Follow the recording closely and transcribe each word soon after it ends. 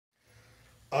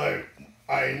I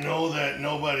I know that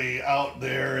nobody out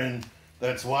there and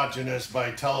that's watching us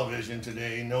by television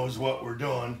today knows what we're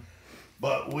doing,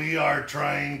 but we are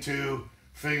trying to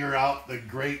figure out the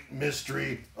great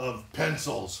mystery of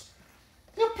pencils.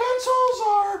 The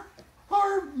pencils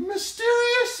are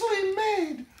mysteriously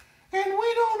made, and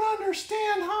we don't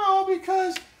understand how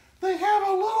because they have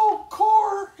a little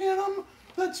core in them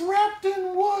that's wrapped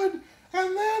in wood,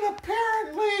 and then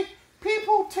apparently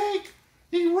people take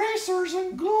erasers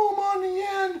and glue them on the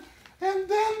end, and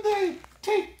then they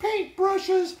take paint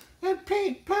brushes and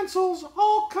paint pencils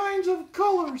all kinds of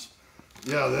colors.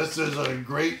 Yeah, this is a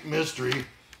great mystery,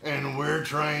 and we're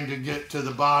trying to get to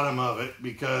the bottom of it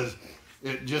because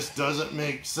it just doesn't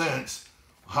make sense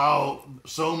how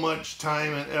so much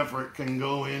time and effort can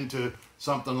go into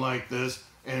something like this,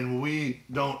 and we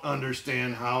don't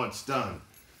understand how it's done.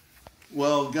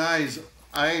 Well, guys,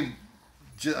 I'm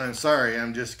sorry,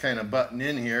 I'm just kind of butting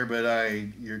in here, but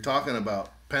you're talking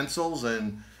about pencils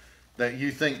and that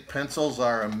you think pencils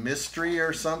are a mystery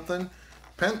or something.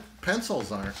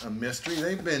 Pencils aren't a mystery.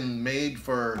 They've been made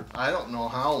for I don't know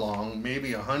how long,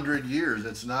 maybe 100 years.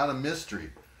 It's not a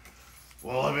mystery.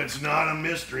 Well, if it's not a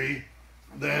mystery,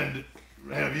 then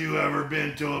have you ever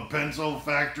been to a pencil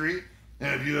factory?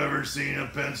 Have you ever seen a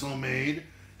pencil made?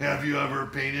 Have you ever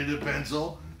painted a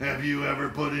pencil? Have you ever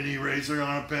put an eraser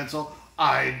on a pencil?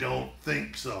 I don't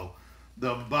think so.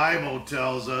 The Bible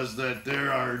tells us that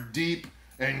there are deep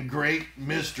and great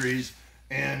mysteries,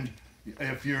 and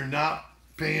if you're not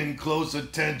paying close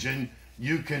attention,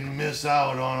 you can miss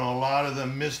out on a lot of the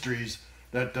mysteries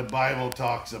that the Bible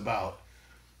talks about.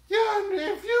 Yeah, and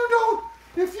if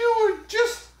you would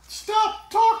just stop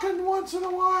talking once in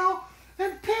a while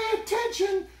and pay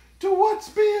attention to what's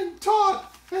being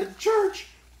taught at church,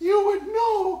 you would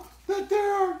know that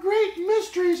there are great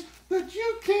mysteries that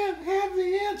you can't have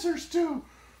the answers to.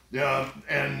 Yeah,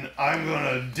 and I'm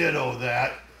gonna ditto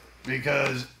that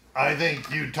because I think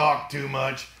you talk too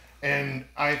much, and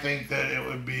I think that it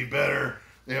would be better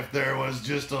if there was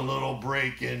just a little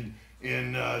break in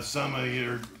some of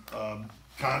your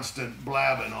constant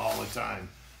blabbing all the time.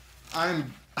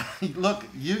 Look,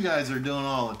 you guys are doing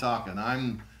all the talking.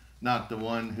 I'm not the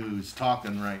one who's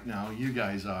talking right now. You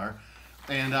guys are.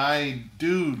 And I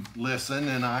do listen,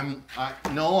 and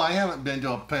no, I haven't been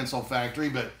to a pencil factory,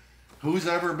 but who's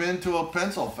ever been to a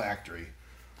pencil factory?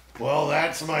 Well,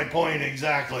 that's my point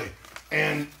exactly.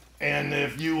 And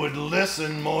if you would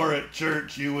listen more at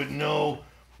church, you would know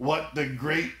what the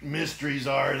great mysteries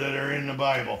are that are in the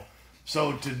Bible.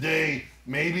 So today,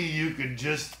 maybe you could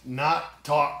just not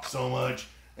talk so much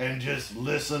and just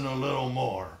listen a little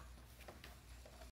more.